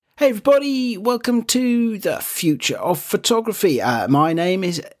Hey everybody, welcome to the future of photography. My name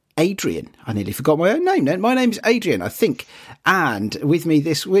is Adrian. I nearly forgot my own name then. My name is Adrian, I think. And with me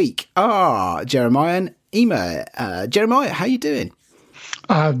this week are Jeremiah and Ema. Jeremiah, how you doing?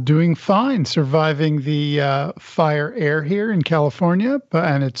 Doing fine, surviving the fire air here in California,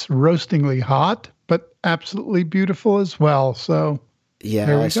 and it's roastingly hot, but absolutely beautiful as well. So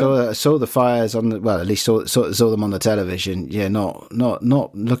yeah, I saw the fires on the, well, at least saw them on the television. Yeah, not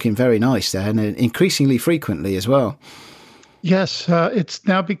looking very nice there, and increasingly frequently as well. Yes, it's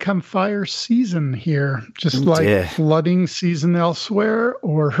now become fire season here, just like flooding season elsewhere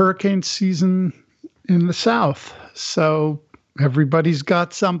or hurricane season in the south. So everybody's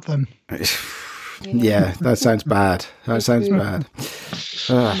got something. Yeah, that sounds bad. That sounds bad.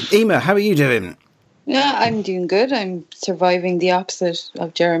 Ema, how are you doing? Yeah, I'm doing good. I'm surviving the opposite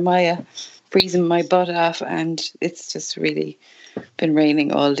of Jeremiah, freezing my butt off, and it's just really been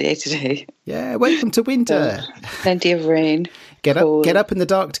raining all day today. Yeah, welcome to winter. So, plenty of rain. Get up in the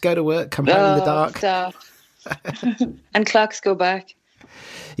dark to go to work, come home in the dark. Stop. And clocks go back.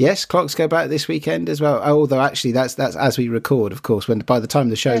 Yes, clocks go back this weekend as well. Although actually that's as we record, of course, when by the time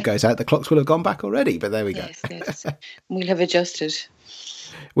the show goes out, the clocks will have gone back already, but there we go. Yes. We'll have adjusted.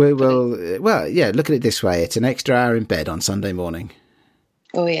 Well, look at it this way. It's an extra hour in bed on Sunday morning.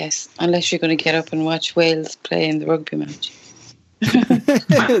 Oh, yes. Unless you're going to get up and watch Wales play in the rugby match.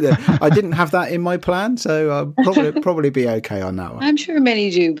 I didn't have that in my plan, so I'll probably be okay on that one. I'm sure many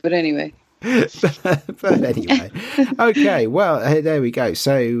do, but anyway. But anyway, okay, well, there we go.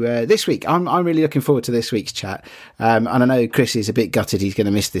 So this week, I'm really looking forward to this week's chat. And I know Chris is a bit gutted he's going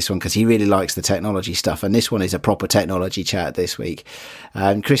to miss this one because he really likes the technology stuff, and this one is a proper technology chat this week.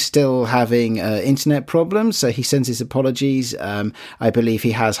 Chris still having internet problems, so he sends his apologies. I believe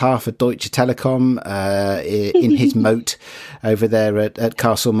he has half a Deutsche Telekom in his moat over there at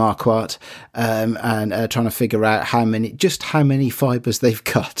Castle Marquardt, and trying to figure out how many fibres they've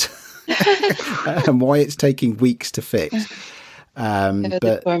cut. And why it's taking weeks to fix.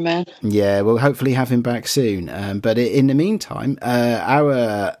 But poor man. Yeah, we'll hopefully have him back soon. But in the meantime,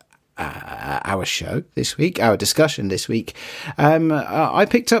 our show this week, our discussion this week, I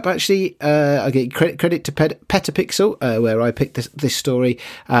picked up actually. I get credit to Petapixel, where I picked this story,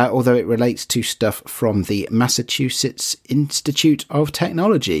 although it relates to stuff from the Massachusetts Institute of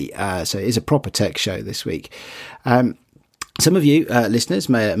Technology. So it is a proper tech show this week. Some of you listeners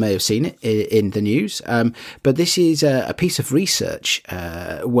may have seen it in the news, but this is a piece of research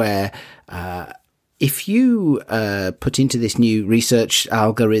where if you put into this new research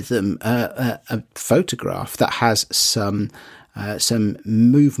algorithm a photograph that has some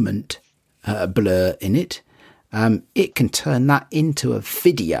movement blur in it, it can turn that into a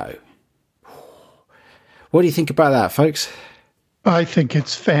video. What do you think about that, folks? I think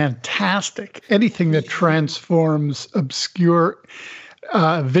it's fantastic. Anything that transforms obscure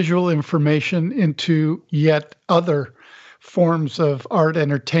visual information into yet other forms of art,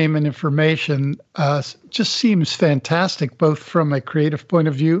 entertainment, information just seems fantastic, both from a creative point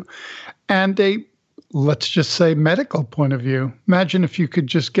of view and let's just say medical point of view. Imagine if you could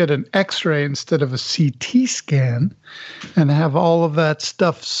just get an X-ray instead of a CT scan and have all of that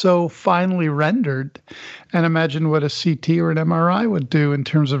stuff so finely rendered. And imagine what a CT or an MRI would do in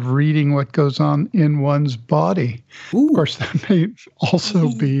terms of reading what goes on in one's body. Ooh. Of course, that may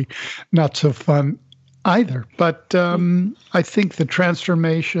also be not so fun either. But I think the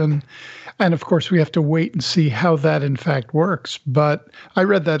transformation, and of course, we have to wait and see how that in fact works. But I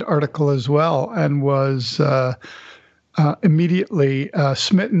read that article as well and was immediately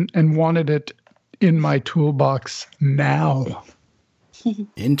smitten and wanted it in my toolbox now.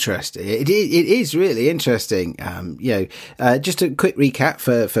 Interesting. It is really interesting. Just a quick recap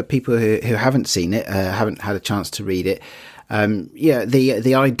for people who haven't seen it, haven't had a chance to read it.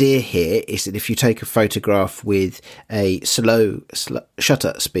 The idea here is that if you take a photograph with a slow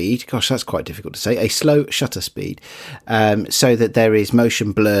shutter speed, gosh, that's quite difficult to say, a slow shutter speed, so that there is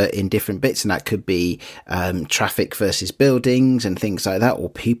motion blur in different bits, and that could be traffic versus buildings and things like that, or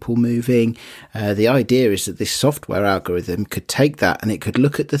people moving. The idea is that this software algorithm could take that and it could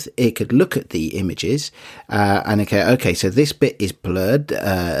look at the images and okay, so this bit is blurred,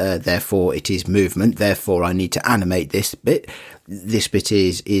 therefore it is movement, therefore I need to animate this bit. This bit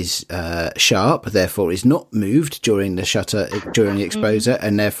is sharp, therefore is not moved during the exposure,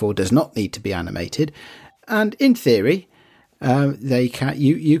 and therefore does not need to be animated. And in theory,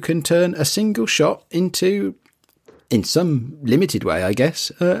 you can turn a single shot into, in some limited way, I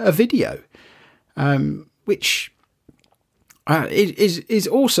guess, a video, which is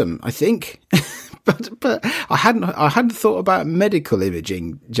awesome, I think. but I hadn't thought about medical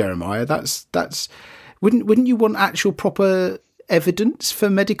imaging, Jeremiah. That's wouldn't you want actual proper evidence for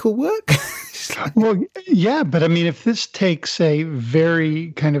medical work? Well, yeah, but I mean, if this takes a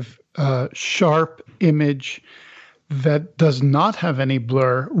very kind of sharp image that does not have any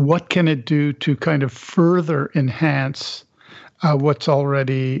blur, what can it do to kind of further enhance what's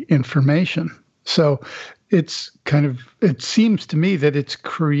already information? So it seems to me that it's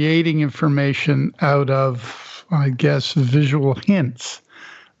creating information out of, I guess, visual hints,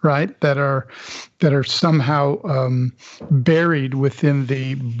 right? That are somehow buried within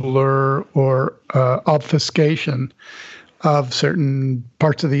the blur or obfuscation of certain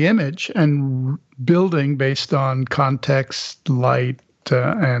parts of the image, and building based on context, light,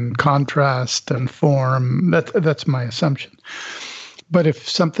 and contrast and form. That's my assumption. But if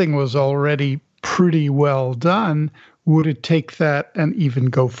something was already pretty well done, would it take that and even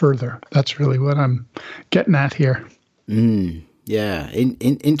go further? That's really what I'm getting at here. Yeah,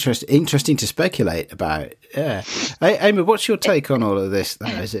 interesting to speculate about. Yeah, Amy, what's your take on all of this?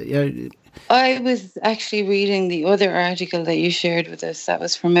 Is it? I was actually reading the other article that you shared with us. That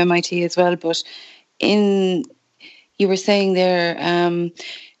was from MIT as well. But you were saying there,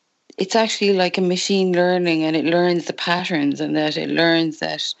 it's actually like a machine learning, and it learns the patterns, and that it learns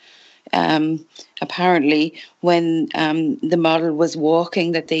that apparently when the model was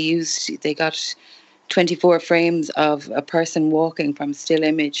walking, that they got 24 frames of a person walking from still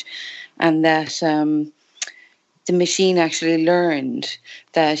image, and that the machine actually learned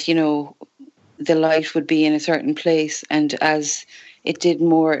that, the light would be in a certain place, and as it did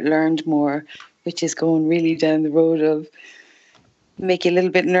more, it learned more, which is going really down the road of make you a little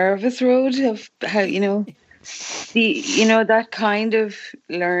bit nervous road of how, that kind of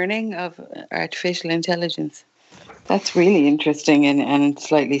learning of artificial intelligence. That's really interesting and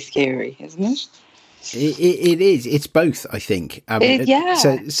slightly scary, isn't it? It is. It's both, I think. Yeah.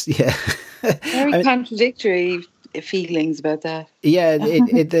 So, yeah. Very contradictory feelings about that. Yeah.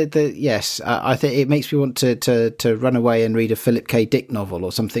 Yes. I think it makes me want to run away and read a Philip K. Dick novel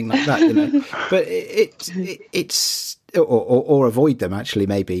or something like that. But it's or avoid them, actually,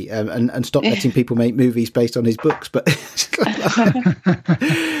 maybe, and stop letting people make movies based on his books. But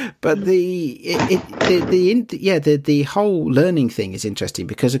but the whole learning thing is interesting,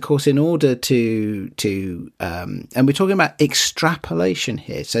 because, of course, in order to and we're talking about extrapolation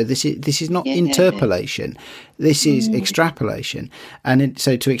here. So this is not interpolation. This is extrapolation. And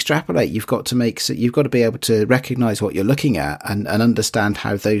so to extrapolate, you've got to be able to recognize what you're looking at and understand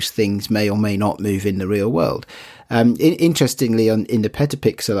how those things may or may not move in the real world. Interestingly, in the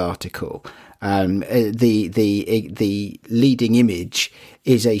Petapixel article, the leading image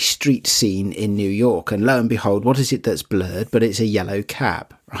is a street scene in New York, and lo and behold, what is it that's blurred? But it's a yellow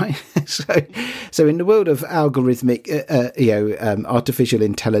cab, right? So in the world of algorithmic, artificial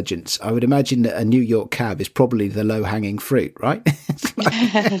intelligence, I would imagine that a New York cab is probably the low-hanging fruit, right?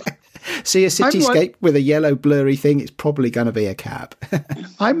 See a cityscape with a yellow blurry thing, it's probably going to be a cab.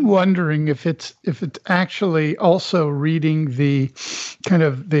 I'm wondering if it's actually also reading the kind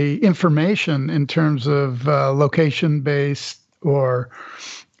of the information in terms of location based, or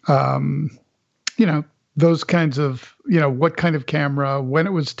those kinds of, what kind of camera, when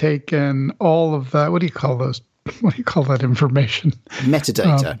it was taken, all of that. What do you call that information?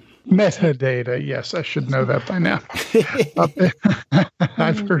 Metadata. Metadata, yes, I should know that by now.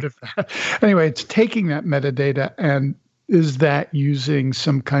 I've heard of that. Anyway, it's taking that metadata, and is that using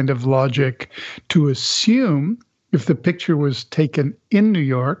some kind of logic to assume if the picture was taken in New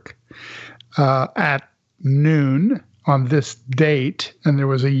York at noon on this date and there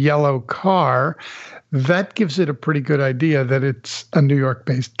was a yellow car, that gives it a pretty good idea that it's a New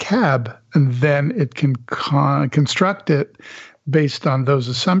York-based cab, and then it can construct it based on those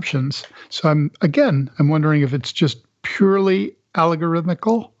assumptions. So I'm wondering if it's just purely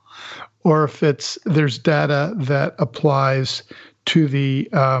algorithmical, or if there's data that applies to the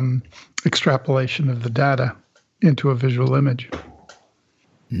extrapolation of the data into a visual image.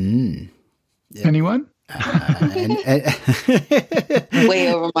 Yeah. Anyone?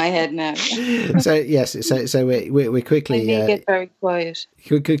 Way over my head now. So yes, so we're quickly get very quiet.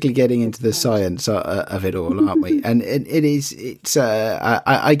 We're quickly getting into the science of it all, aren't we? And I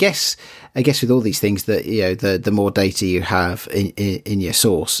guess I guess with all these things that, the more data you have in your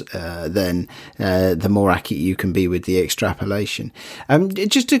source, then the more accurate you can be with the extrapolation. I'd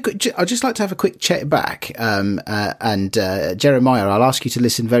just like to have a quick check back. And Jeremiah, I'll ask you to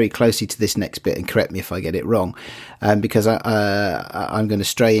listen very closely to this next bit and correct me if I get it wrong, because I'm going to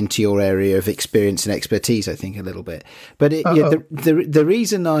stray into your area of experience and expertise, I think, a little bit. But the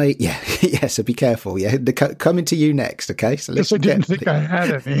reason so be careful. Yeah, coming to you next. Okay, so I didn't think I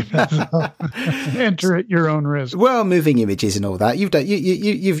had any. Enter at your own risk. Well, moving images and all that. You've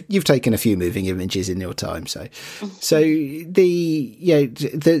taken a few moving images in your time, so I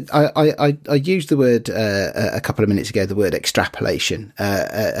used the word a couple of minutes ago, the word extrapolation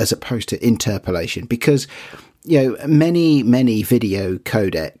as opposed to interpolation, because many video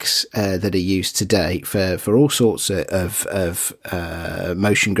codecs that are used today for all sorts of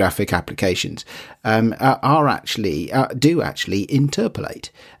motion graphic applications do actually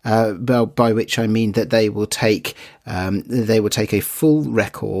interpolate, by which I mean that they will take a full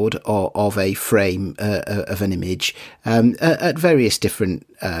record of a frame of an image at various different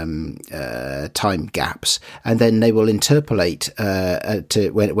time gaps, and then they will interpolate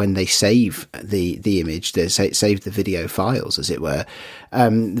to when they save the image, they save the video files, as it were.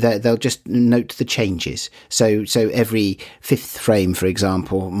 They'll just note the changes. So every fifth frame, for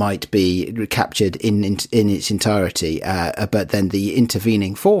example, might be captured in its entirety, but then the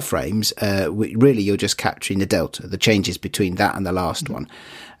intervening 4 frames, really you're just capturing the delta, the changes between that and the last one.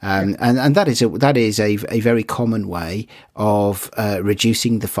 And that is a very common way of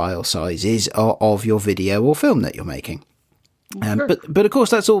reducing the file sizes of your video or film that you're making. Sure. But of course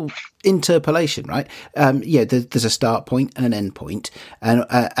that's all interpolation, right? There's a start point and an end point,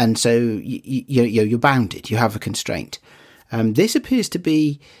 and so you're bounded. You have a constraint. This appears to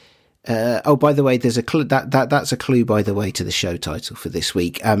be. By the way, there's a clue that's a clue, by the way, to the show title for this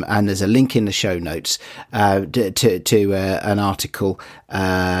week. And there's a link in the show notes to an article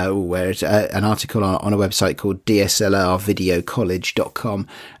where it's an article on a website called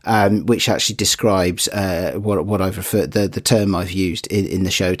DSLRvideocollege.com, which actually describes what I've referred the term I've used in the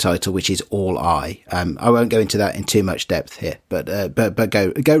show title, which is all I. I won't go into that in too much depth here, but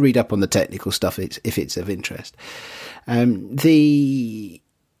go read up on the technical stuff if it's of interest.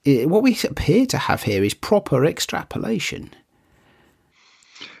 What we appear to have here is proper extrapolation.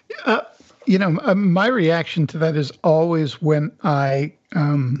 My reaction to that is always when I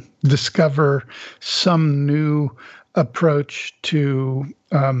discover some new approach to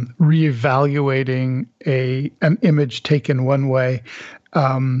reevaluating an image taken one way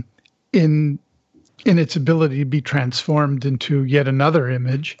in its ability to be transformed into yet another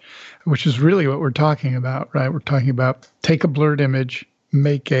image, which is really what we're talking about, right? We're talking about take a blurred image,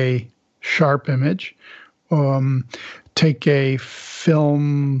 make a sharp image, take a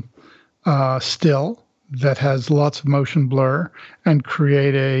film still that has lots of motion blur and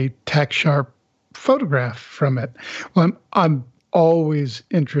create a tack sharp photograph from it. Well, I'm always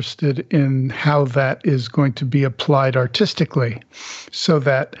interested in how that is going to be applied artistically, so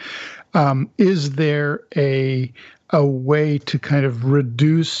that is there a way to kind of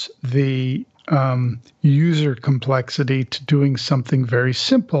reduce the user complexity to doing something very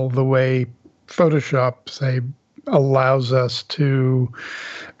simple, the way Photoshop, say, allows us to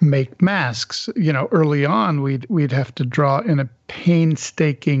make masks. Early on, we'd have to draw in a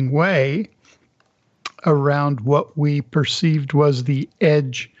painstaking way around what we perceived was the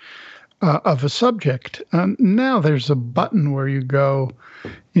edge of a subject. Now there's a button where you go,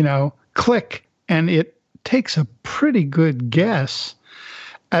 click, and it takes a pretty good guess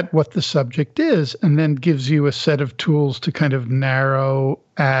at what the subject is, and then gives you a set of tools to kind of narrow,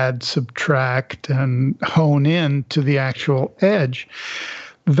 add, subtract, and hone in to the actual edge.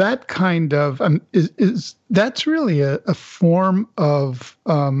 That kind of that's really a form of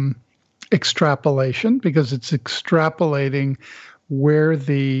extrapolation, because it's extrapolating where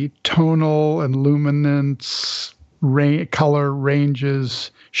the tonal and luminance color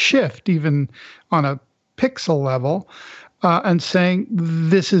ranges shift, even on a pixel level. And saying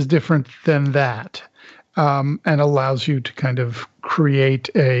this is different than that, and allows you to kind of create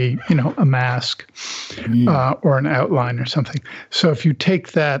a mask or an outline or something. So if you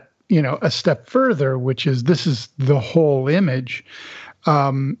take that a step further, which is this is the whole image,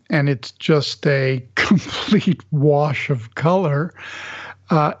 and it's just a complete wash of color.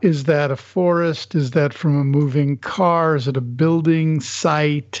 Is that a forest? Is that from a moving car? Is it a building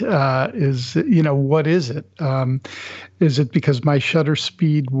site? What is it? Is it because my shutter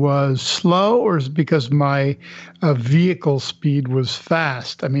speed was slow, or is it because my vehicle speed was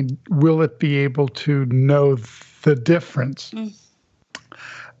fast? I mean, will it be able to know the difference?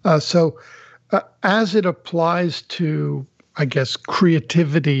 So as it applies to, I guess,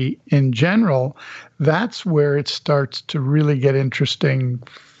 creativity in general, that's where it starts to really get interesting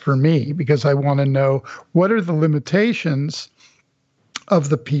for me, because I want to know, what are the limitations of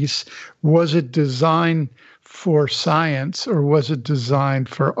the piece? Was it designed for science, or was it designed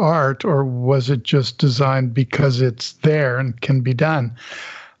for art, or was it just designed because it's there and can be done?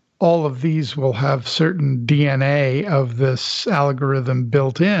 All of these will have certain DNA of this algorithm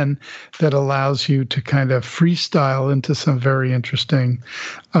built in that allows you to kind of freestyle into some very interesting,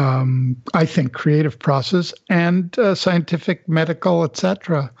 I think, creative process, and scientific, medical,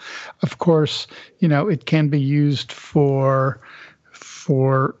 etc. Of course, it can be used for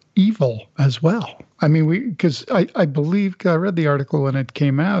evil as well. I mean, because I believe, I read the article when it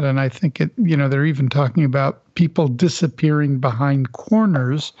came out, and I think they're even talking about people disappearing behind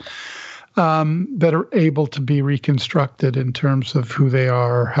corners that are able to be reconstructed in terms of who they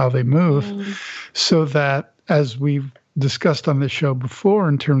are, how they move, so that, as we've discussed on this show before,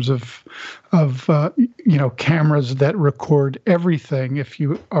 in terms of cameras that record everything, if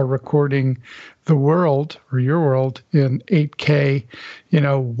you are recording the world or your world in 8K,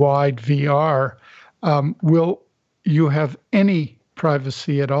 wide VR, will you have any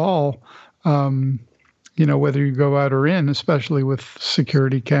privacy at all? Whether you go out or in, especially with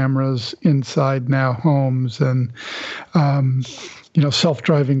security cameras inside now homes, and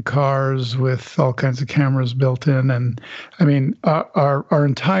self-driving cars with all kinds of cameras built in. And I mean, our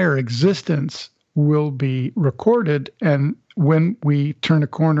entire existence will be recorded. And when we turn a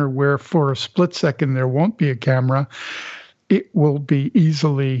corner where for a split second there won't be a camera, it will be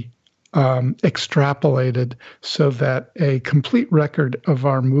easily extrapolated so that a complete record of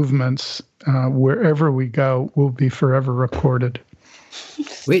our movements wherever we go will be forever recorded.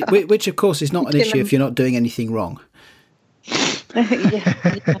 Which of course is not an issue if you're not doing anything wrong.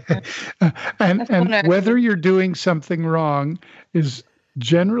 And whether you're doing something wrong is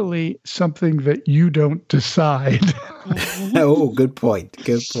generally something that you don't decide. Oh, good point.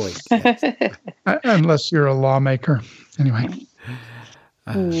 Good point. Yes. Unless you're a lawmaker. Anyway.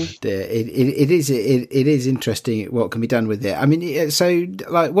 It is interesting what can be done with it. I mean, so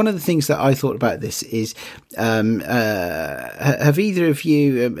like one of the things that I thought about this is, have either of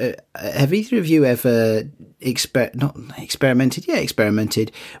you ever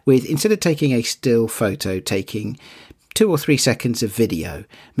experimented with, instead of taking a still photo, taking 2 or 3 seconds of video,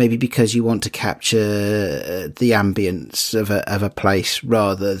 maybe because you want to capture the ambience of a place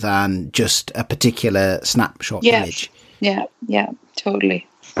rather than just a particular snapshot image. Yeah, totally.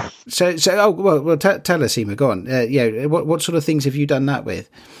 So, tell us, Emma, go on. What sort of things have you done that with?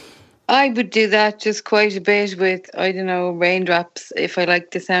 I would do that just quite a bit with, I don't know, raindrops. If I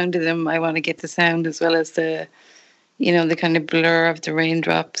like the sound of them, I want to get the sound as well as the, the kind of blur of the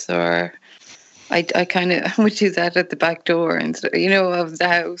raindrops. Or I kind of would do that at the back door and of the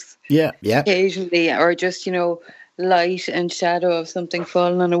house. Yeah. Occasionally, or just light and shadow of something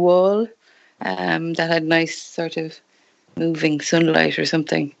falling on a wall, that had nice sort of moving sunlight or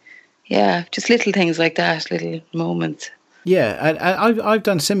something. Yeah, just little things like that, little moments. Yeah, and I've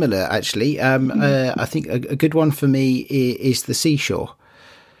done similar actually. I think a good one for me is the seashore.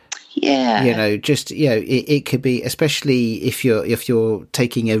 Yeah, it could be, especially if you're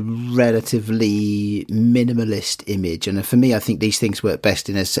taking a relatively minimalist image. And for me, I think these things work best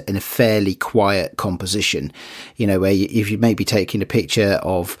in a fairly quiet composition. Where if you may be taking a picture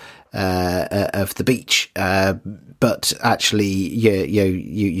of the beach, but actually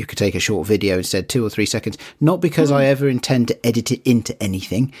you could take a short video instead, 2 or 3 seconds, not because I ever intend to edit it into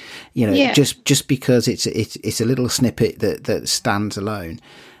anything, just because it's a little snippet that stands alone.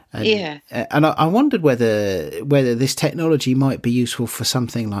 And, and I wondered whether this technology might be useful for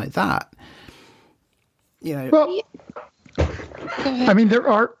something like that. Well, I mean, there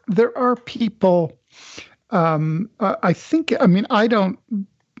are people. I think. I mean, I don't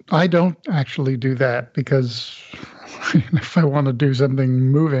actually do that, because if I want to do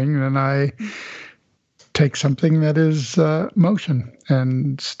something moving, then I take something that is motion,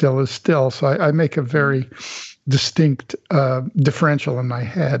 and still is still. So I make a very distinct differential in my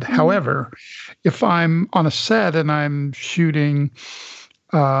head. However, if I'm on a set and I'm shooting,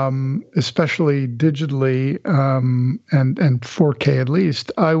 especially digitally, and 4K at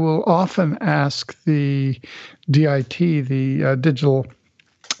least, I will often ask the DIT, the digital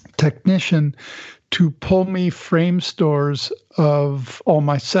technician, to pull me frame stores of all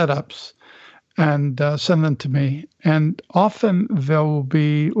my setups and send them to me. And often there will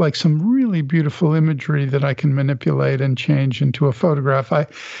be like some really beautiful imagery that I can manipulate and change into a photograph. I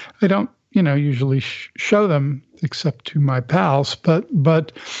don't, usually show them except to my pals.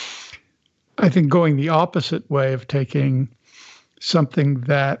 But I think going the opposite way of taking something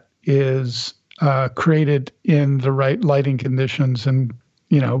that is created in the right lighting conditions, and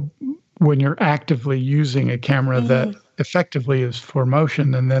when you're actively using a camera that effectively is for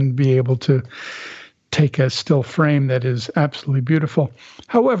motion, and then be able to take a still frame that is absolutely beautiful.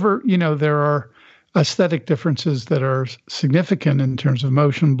 However, there are aesthetic differences that are significant in terms of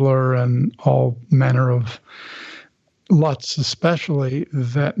motion blur and all manner of LUTs, especially,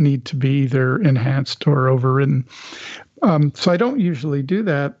 that need to be either enhanced or overridden. So I don't usually do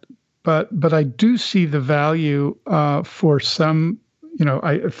that, but I do see the value for some,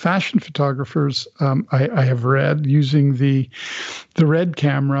 fashion photographers. I have read using the RED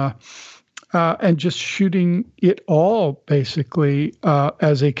camera and just shooting it all basically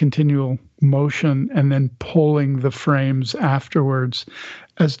as a continual motion, and then pulling the frames afterwards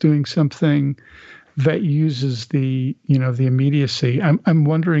as doing something that uses the immediacy. I'm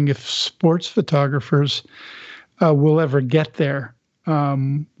wondering if sports photographers will ever get there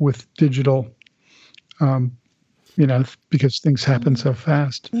with digital, because things happen so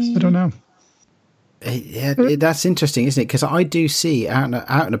fast. I don't know. Yeah, that's interesting, isn't it? Because I do see out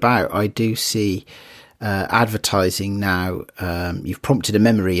and about, I do see advertising now. You've prompted a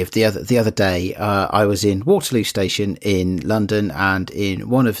memory of the other day. I was in Waterloo Station in London, and on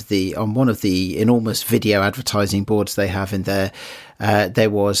one of the enormous video advertising boards they have in there, there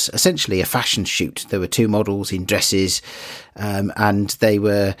was essentially a fashion shoot. There were two models in dresses, and they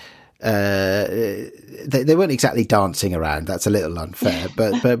were. They weren't exactly dancing around. That's a little unfair,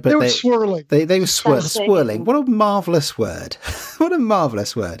 but they were swirling. They were swirling. What a marvelous word! What a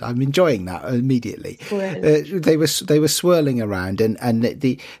marvelous word! I'm enjoying that immediately. They were swirling around, and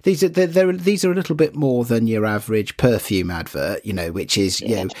these are a little bit more than your average perfume advert, which is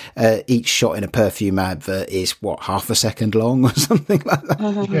each shot in a perfume advert is half a second long or something like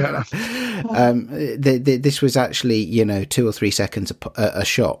that. This was actually 2 or 3 seconds a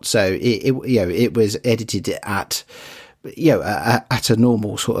shot, so it was edited at a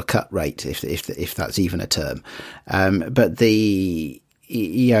normal sort of cut rate, if that's even a term. But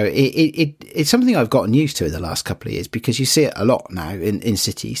it's something I've gotten used to in the last couple of years, because you see it a lot now in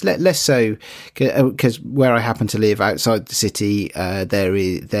cities. Less so because where I happen to live outside the city,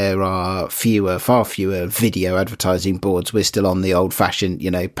 there are far fewer video advertising boards. We're still on the old fashioned,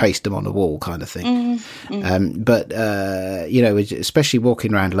 paste them on a wall kind of thing. But especially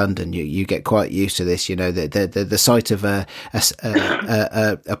walking around London, you get quite used to this. The sight of a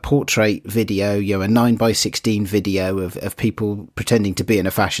portrait video, a 9:16 video of people pretending to be in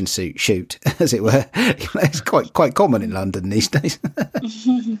a fashion suit shoot, as it were. It's quite common in London these days.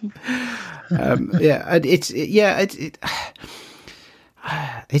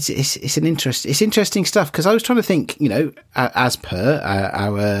 It's interesting stuff, because I was trying to think, as per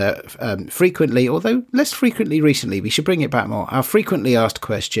our frequently, although less frequently recently, we should bring it back more, our frequently asked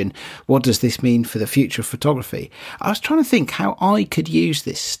question, what does this mean for the future of photography? I was trying to think how I could use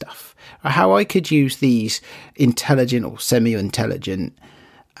this stuff, or how I could use these intelligent or semi-intelligent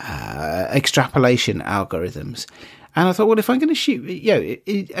extrapolation algorithms. And I thought, well, if I'm going to shoot,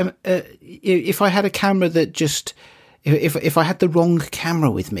 if I had a camera that just, if I had the wrong camera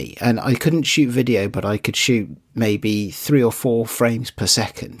with me and I couldn't shoot video, but I could shoot maybe 3 or 4 frames per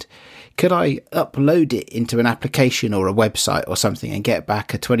second, could I upload it into an application or a website or something and get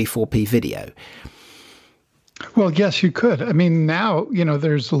back a 24p video? Well, yes, you could. I mean, now,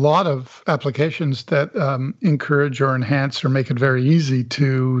 there's a lot of applications that encourage or enhance or make it very easy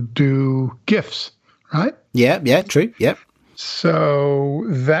to do GIFs, right? Yeah, true. Yep. So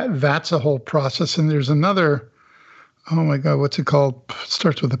that's a whole process. And there's another, oh my God, what's it called? It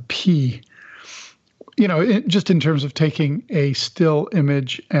starts with a P. Just in terms of taking a still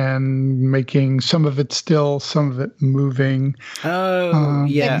image and making some of it still, some of it moving. Oh,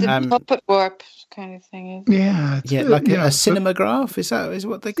 yeah. Like the puppet warp kind of thing. Like a cinemagraph. Is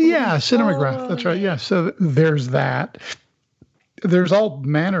what they call it? Yeah, cinemagraph. That's right. Yeah. So there's that. There's all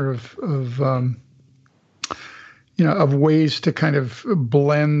manner of ways to kind of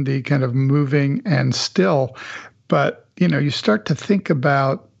blend the kind of moving and still, but you start to think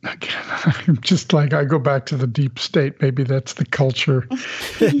about. Again, I'm just like, I go back to the deep state. Maybe that's the culture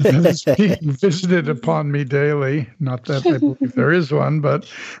that is being visited upon me daily. Not that I believe there is one,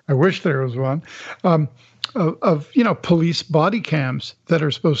 but I wish there was one. Of police body cams that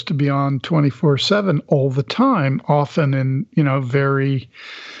are supposed to be on 24/7 all the time, often in very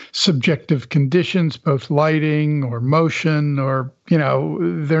subjective conditions, both lighting or motion, or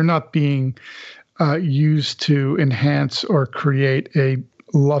they're not being used to enhance or create a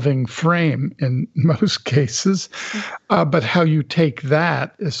loving frame in most cases, but how you take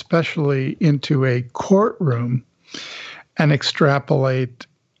that, especially into a courtroom, and extrapolate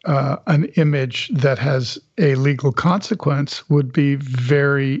an image that has a legal consequence would be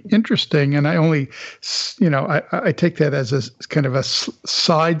very interesting. And I only, I take that as a kind of a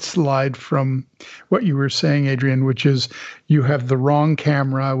side slide from what you were saying, Adrian, which is you have the wrong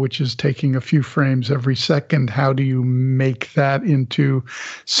camera, which is taking a few frames every second. How do you make that into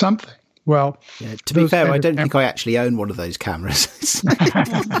something? Well, to be fair, I don't think I actually own one of those cameras.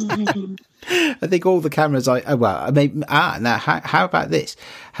 I think all the cameras now how about this?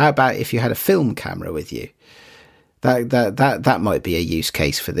 How about if you had a film camera with you? That might be a use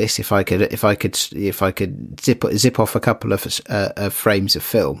case for this. If I could zip off a couple of frames of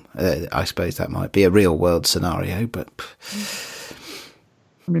film, I suppose that might be a real world scenario. But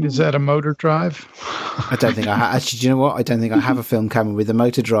I mean, is that a motor drive? I don't think actually. Do you know what? I don't think I have a film camera with a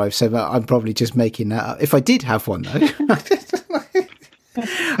motor drive, so I'm probably just making that up. If I did have one, though.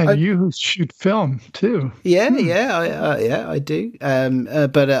 And you shoot film too. Yeah, I do.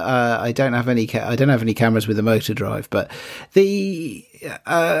 But I don't have any. I don't have any cameras with a motor drive. But it's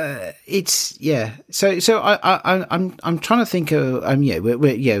So I'm trying to think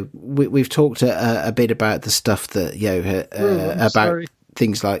of. We've talked a bit about the stuff that about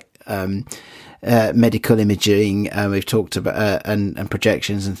things like medical imaging. We've talked about and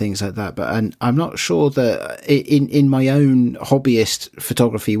projections and things like that. But I'm not sure that in my own hobbyist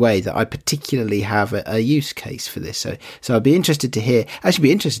photography way that I particularly have a use case for this. So I'd be interested to hear. Actually,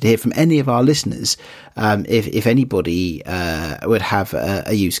 be interested to hear from any of our listeners if anybody would have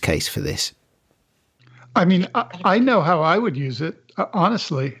a use case for this. I mean, I know how I would use it.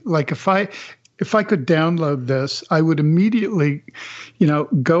 Honestly, like if I could download this, I would immediately,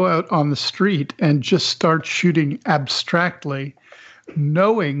 go out on the street and just start shooting abstractly,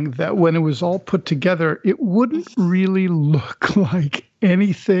 knowing that when it was all put together, it wouldn't really look like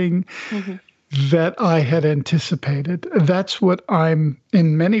anything that I had anticipated. That's what I'm,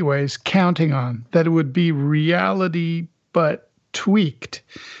 in many ways, counting on, that it would be reality, but tweaked.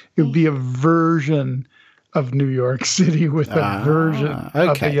 It would be a version of New York City with a version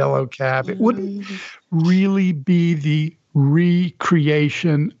of the yellow cab. It wouldn't really be the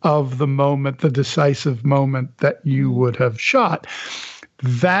recreation of the moment, the decisive moment that you would have shot.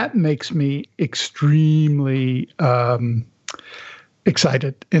 That makes me extremely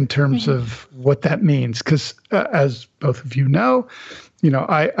excited in terms of what that means. Because as both of you know,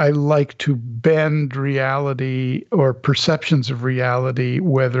 I like to bend reality or perceptions of reality,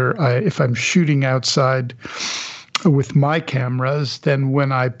 if I'm shooting outside with my cameras, then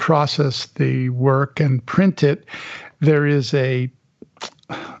when I process the work and print it, there is an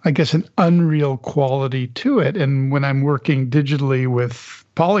unreal quality to it. And when I'm working digitally with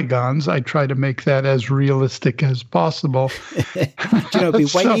polygons, I try to make that as realistic as possible. It'd be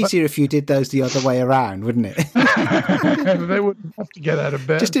way easier if you did those the other way around, wouldn't it? They wouldn't have to get out of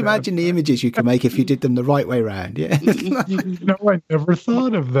bed. Just imagine the images you could make if you did them the right way around. Yeah. I never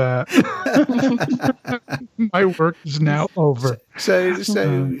thought of that. My work is now over. So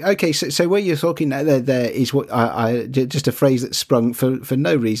what you're talking there is what I just a phrase that sprung for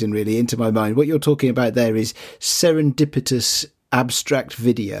no reason really into my mind. What you're talking about there is serendipitous abstract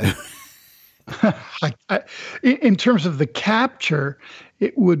video. In terms of the capture,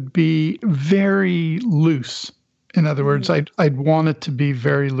 it would be very loose. In other words, I'd want it to be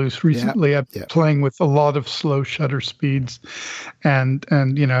very loose. Recently, I've been playing with a lot of slow shutter speeds, and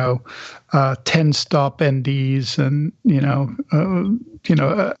 10-stop NDs, and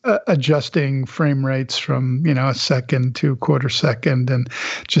adjusting frame rates from a second to a quarter second, and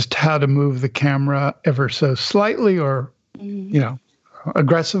just how to move the camera ever so slightly or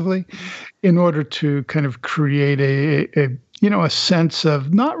aggressively, in order to kind of create a sense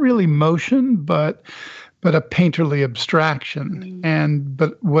of not really motion, but a painterly abstraction.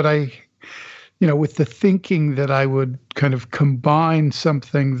 But what I, with the thinking that I would kind of combine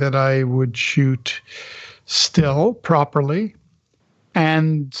something that I would shoot still properly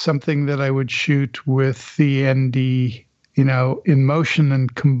and something that I would shoot with the ND, in motion,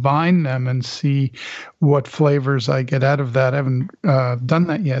 and combine them and see what flavors I get out of that. I haven't done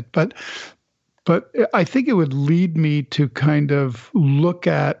that yet, but I think it would lead me to kind of look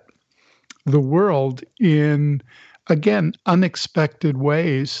at the world in, again, unexpected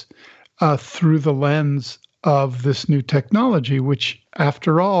ways through the lens of this new technology, which,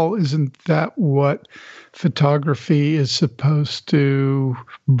 after all, isn't that what photography is supposed to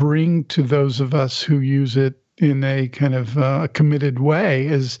bring to those of us who use it in a kind of a committed way?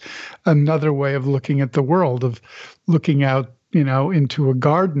 Is another way of looking at the world, of looking out into a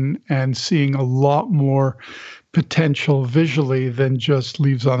garden and seeing a lot more potential visually than just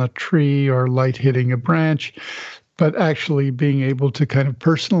leaves on a tree or light hitting a branch, but actually being able to kind of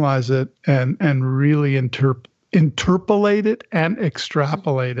personalize it and really interpolate it and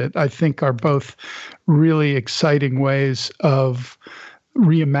extrapolate it, I think are both really exciting ways of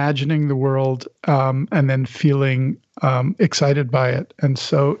reimagining the world and then feeling excited by it. And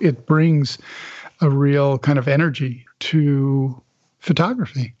so it brings a real kind of energy to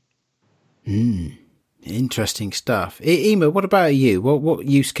photography. Interesting stuff. Ema, what about you? What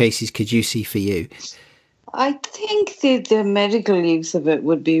use cases could you see for you? I think the medical use of it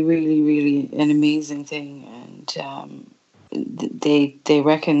would be really, really an amazing thing. And they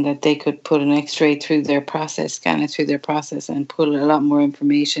reckon that they could put an X-ray through their process, scan it through their process, and pull a lot more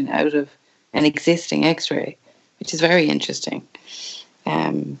information out of an existing X-ray, which is very interesting,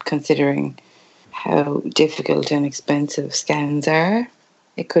 considering how difficult and expensive scans are.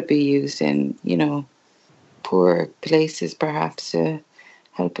 It could be used in, poor places, perhaps, to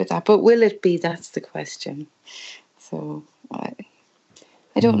help with that. But will it be? That's the question. So I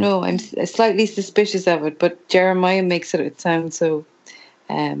don't know. I'm slightly suspicious of it, but Jeremiah makes it sound so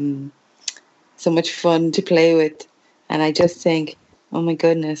much fun to play with. And I just think, oh my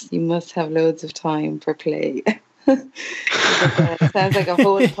goodness, you must have loads of time for play. It sounds like a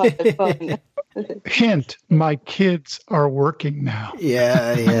whole pot of fun. Hint, my kids are working now.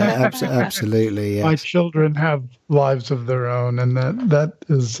 Yeah, absolutely. Yes. My children have lives of their own, and that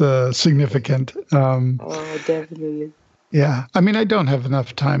is significant. Oh, definitely. Yeah. I mean, I don't have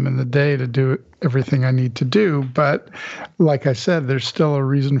enough time in the day to do everything I need to do, but like I said, there's still a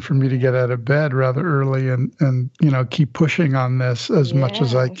reason for me to get out of bed rather early and keep pushing on this as much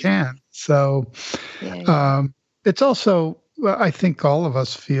as I can. So it's also, I think all of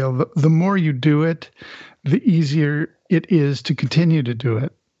us feel the more you do it, the easier it is to continue to do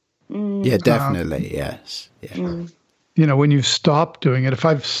it. Yeah, definitely. Yes. Yeah. When you stop doing it, if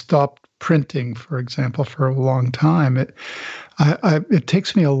I've stopped printing, for example, for a long time, it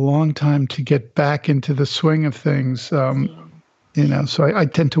takes me a long time to get back into the swing of things. So I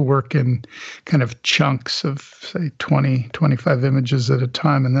tend to work in kind of chunks of, say, 20, 25 images at a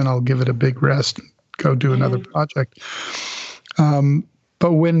time, and then I'll give it a big rest and go do another project.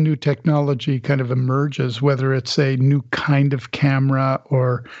 But when new technology kind of emerges, whether it's a new kind of camera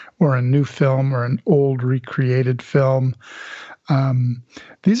or a new film or an old recreated film,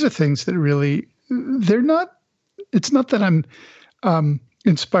 these are things that really, it's not that I'm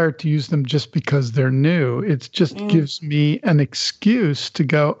inspired to use them just because they're new. It just gives me an excuse to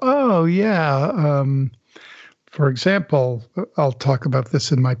go, oh, yeah. For example, I'll talk about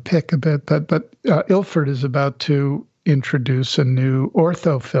this in my pick a bit, but Ilford is about to introduce a new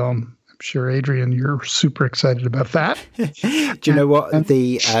ortho film. I'm sure, Adrian, you're super excited about that. Do you know what?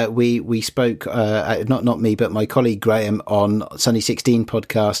 We spoke, not me, but my colleague Graham on Sunny 16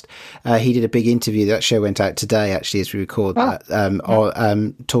 podcast. He did a big interview. That show went out today, actually, as we record that,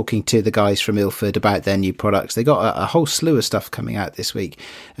 talking to the guys from Ilford about their new products. They got a whole slew of stuff coming out this week.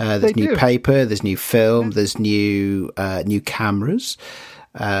 There's new paper, there's new film, there's new cameras.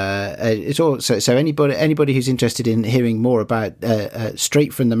 It's also so anybody who's interested in hearing more about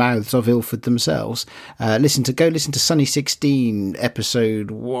straight from the mouths of Ilford themselves, listen to Sunny 16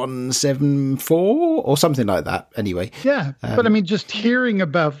 episode 174 or something like that. Anyway, but I mean, just hearing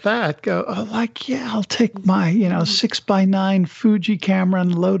about that, go I'll take my 6x9 Fuji camera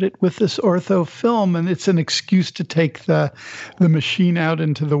and load it with this ortho film, and it's an excuse to take the machine out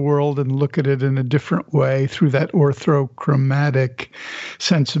into the world and look at it in a different way through that orthochromatic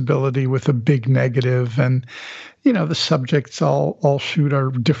sensibility with a big negative. And the subjects I'll shoot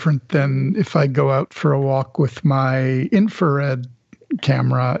are different than if I go out for a walk with my infrared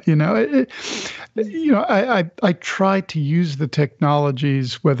camera. I try to use the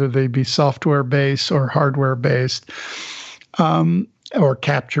technologies, whether they be software based or hardware based, or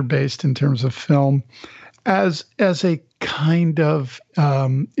capture based in terms of film, as a kind of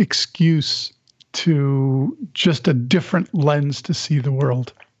excuse to just a different lens to see the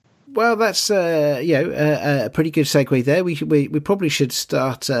world. Well, that's a pretty good segue there. We probably should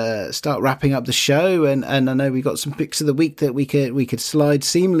start wrapping up the show, and I know we got some picks of the week that we could slide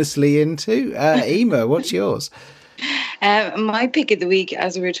seamlessly into. Ema, what's yours? My pick of the week,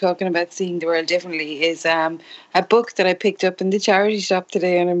 as we were talking about seeing the world differently, is a book that I picked up in the charity shop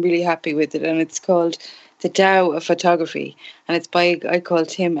today, and I'm really happy with it. And it's called The Tao of Photography, and it's by a guy called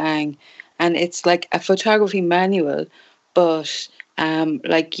Tim Ang. And it's like a photography manual, but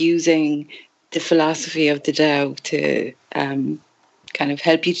like using the philosophy of the Tao to kind of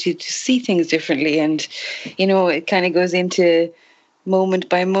help you to see things differently. And, it kind of goes into moment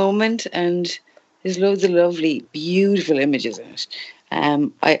by moment, and there's loads of lovely, beautiful images in it.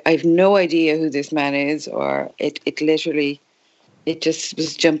 I've no idea who this man is, or it literally, it just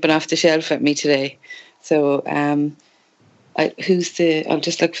was jumping off the shelf at me today. So I'll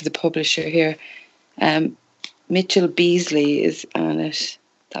just look for the publisher here. Mitchell Beasley is on it.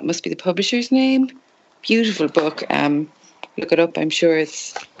 That must be the publisher's name. Beautiful book. Look it up. I'm sure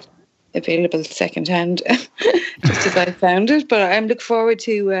it's available secondhand, just as I found it. But I'm looking forward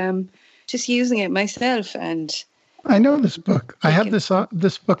to just using it myself. And I know this book. I have this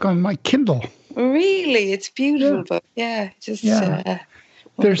book on my Kindle. Really, it's a beautiful book. Yeah,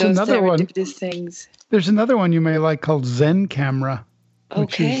 There's another one. Things. There's another one you may like called Zen Camera.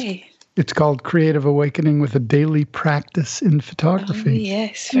 Okay. It's called Creative Awakening with a Daily Practice in Photography. Oh,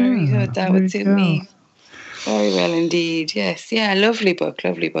 yes, very good. That would suit me very well indeed. Yes, yeah, lovely book.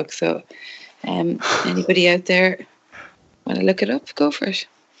 So, anybody out there want to look it up? Go for it.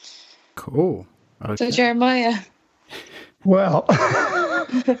 Cool. Okay. So, Jeremiah. Well,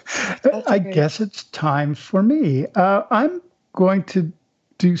 I guess it's time for me. I'm going to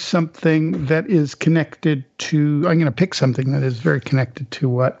do something that is connected to. I'm going to pick something that is very connected to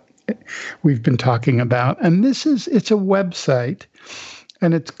what we've been talking about. And it's a website,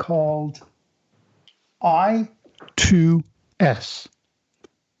 and it's called I2S.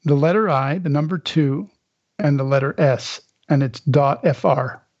 The letter I, the number 2, and the letter S, and it's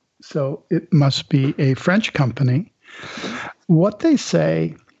 .fr. So it must be a French company. What they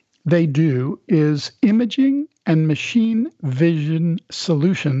say they do is imaging and machine vision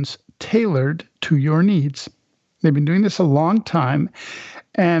solutions tailored to your needs. They've been doing this a long time.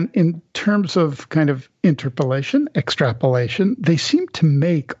 And in terms of kind of interpolation, extrapolation, they seem to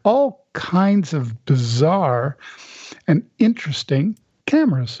make all kinds of bizarre and interesting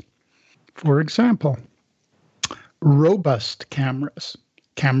cameras. For example, robust cameras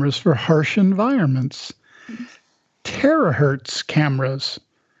for harsh environments, terahertz cameras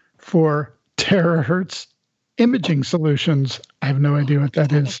for terahertz imaging solutions. I have no idea what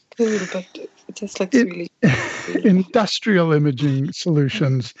that is. Cool, but it just looks really industrial imaging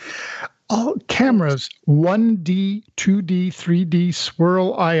solutions. All cameras, 1D, 2D, 3D,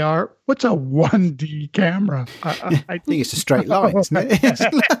 swirl IR. What's a 1D camera? I think it's a straight line, isn't it?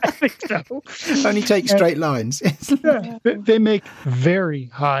 I think so. Only take straight lines. They make very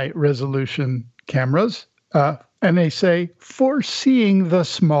high resolution cameras. And they say, foreseeing the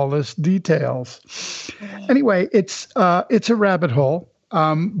smallest details. Anyway, it's a rabbit hole,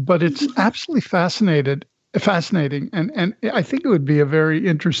 but it's absolutely fascinating. And I think it would be a very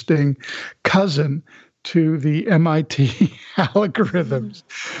interesting cousin to the MIT algorithms.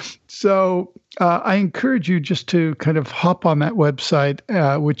 So I encourage you just to kind of hop on that website,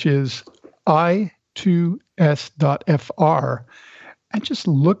 which is i2s.fr, and just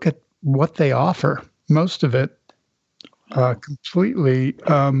look at what they offer. Most of it completely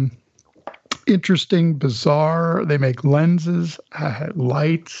interesting, bizarre. They make lenses,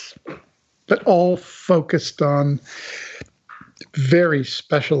 lights, but all focused on very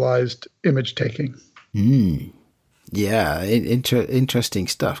specialized image taking. Yeah, interesting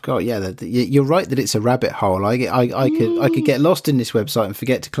stuff. God, yeah, you're right that it's a rabbit hole. I could get lost in this website and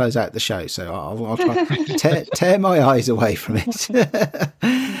forget to close out the show. So I'll try to tear my eyes away from it.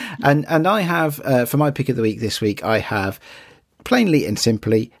 And I have for my pick of the week this week, I have plainly and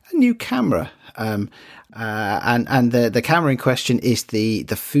simply a new camera. And the camera in question is the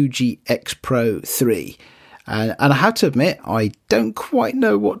Fuji X Pro 3. And I have to admit, I don't quite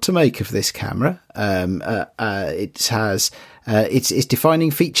know what to make of this camera. It has its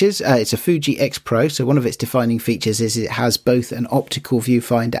defining features. It's a Fuji X Pro, so one of its defining features is it has both an optical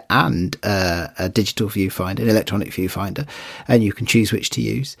viewfinder and a digital viewfinder, an electronic viewfinder, and you can choose which to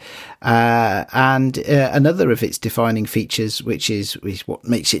use. And another of its defining features, which is what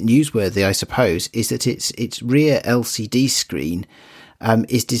makes it newsworthy, I suppose, is that its rear LCD screen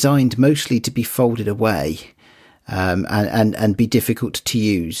is designed mostly to be folded away and be difficult to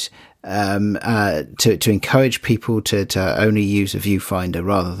use, to encourage people to only use a viewfinder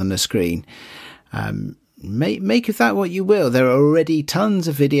rather than a screen. Make of that what you will. There are already tons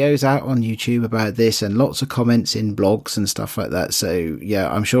of videos out on YouTube about this and lots of comments in blogs and stuff like that. So yeah,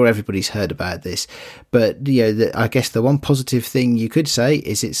 I'm sure everybody's heard about this. But I guess the one positive thing you could say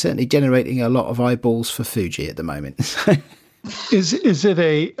is it's certainly generating a lot of eyeballs for Fuji at the moment. Is it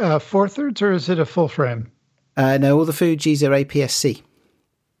a 4/3 or is it a full frame? No, all the Fujis are APS-C.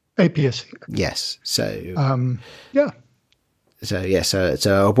 APS-C. Yes. So yeah. So a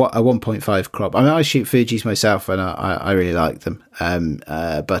 1.5 crop. I mean, I shoot Fujis myself, and I really like them.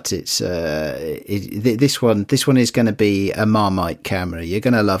 But it's this one is going to be a Marmite camera. You're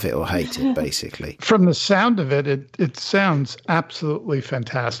going to love it or hate it, basically. From the sound of it, it sounds absolutely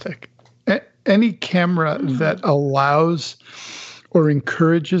fantastic. Any camera that allows or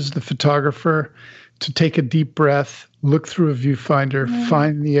encourages the photographer to take a deep breath, look through a viewfinder,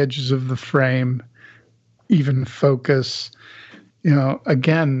 find the edges of the frame, even focus.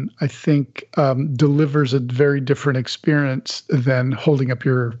 Again, I think delivers a very different experience than holding up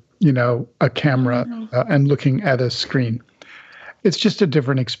your, a camera and looking at a screen. It's just a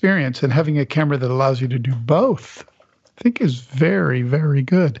different experience. And having a camera that allows you to do both, I think is very, very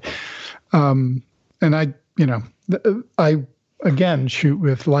good. And I again shoot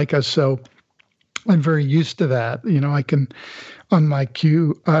with Leica, so I'm very used to that. I can, on my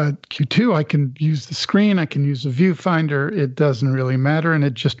Q2, I can use the screen, I can use the viewfinder. It doesn't really matter, and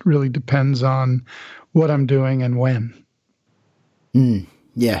it just really depends on what I'm doing and when.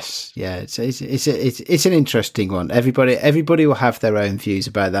 Yes, yeah, it's an interesting one. Everybody will have their own views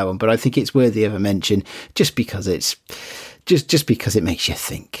about that one, but I think it's worthy of a mention just because it's just because it makes you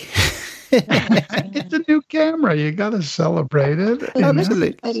think. It's a new camera. You got to celebrate it.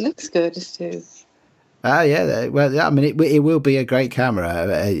 Absolutely, it looks good too. Yeah. Well, I mean, it will be a great camera.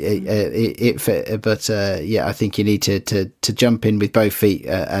 But I think you need to jump in with both feet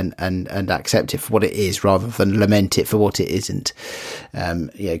and accept it for what it is, rather than lament it for what it isn't.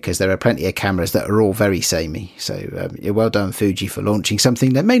 Because there are plenty of cameras that are all very samey. So well done, Fuji, for launching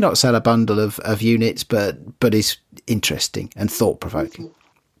something that may not sell a bundle of units, but is interesting and thought provoking.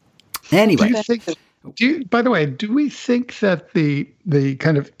 Anyway. By the way, do we think that the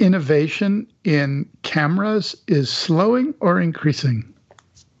kind of innovation in cameras is slowing or increasing?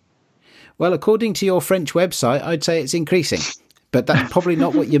 Well, according to your French website, I'd say it's increasing, but that's probably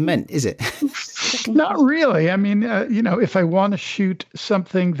not what you meant, is it? Not really. I mean, if I want to shoot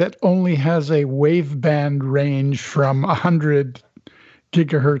something that only has a waveband range from 100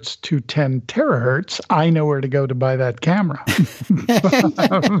 gigahertz to 10 terahertz, I know where to go to buy that camera.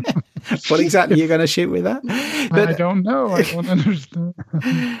 What exactly are you going to shoot with that? But I don't know. I don't understand.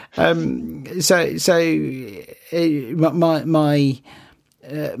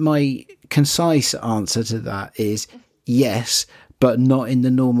 My concise answer to that is yes, but not in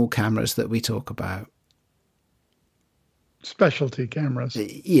the normal cameras that we talk about. Specialty cameras.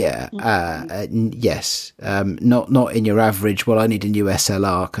 Yes. Not in your average, well, I need a new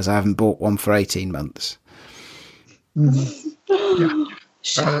SLR because I haven't bought one for 18 months. Yeah.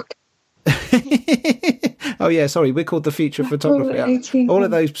 Shock. Oh yeah, sorry, we're called the Future of Photography. All of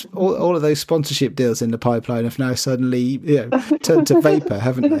those sponsorship deals in the pipeline have now suddenly turned to vapor,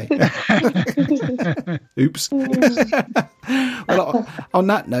 haven't they? Oops. Well, on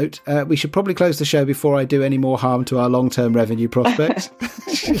that note, we should probably close the show before I do any more harm to our long-term revenue prospects.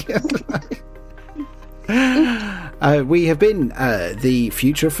 We have been the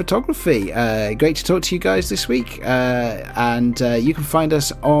Future of Photography. Great to talk to you guys this week. And you can find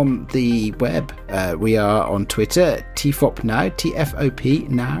us on the web. We are on Twitter, TFOP Now, TFOP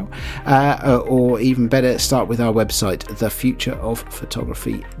Now. Or even better, start with our website,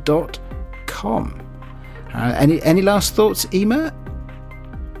 thefutureofphotography.com. Any last thoughts, Ema?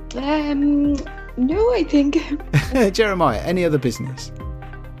 No, I think. Jeremiah, any other business?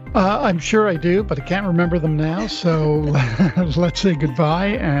 I'm sure I do, but I can't remember them now. So let's say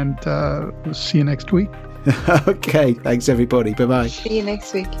goodbye and we'll see you next week. Okay. Thanks, everybody. Bye-bye. See you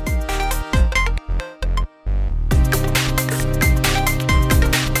next week.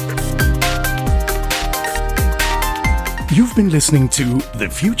 You've been listening to The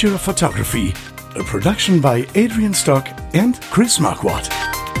Future of Photography, a production by Adrian Stock and Chris Marquardt.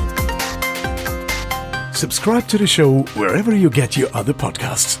 Subscribe to the show wherever you get your other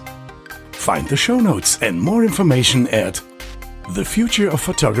podcasts. Find the show notes and more information at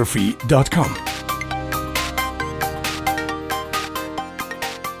thefutureofphotography.com.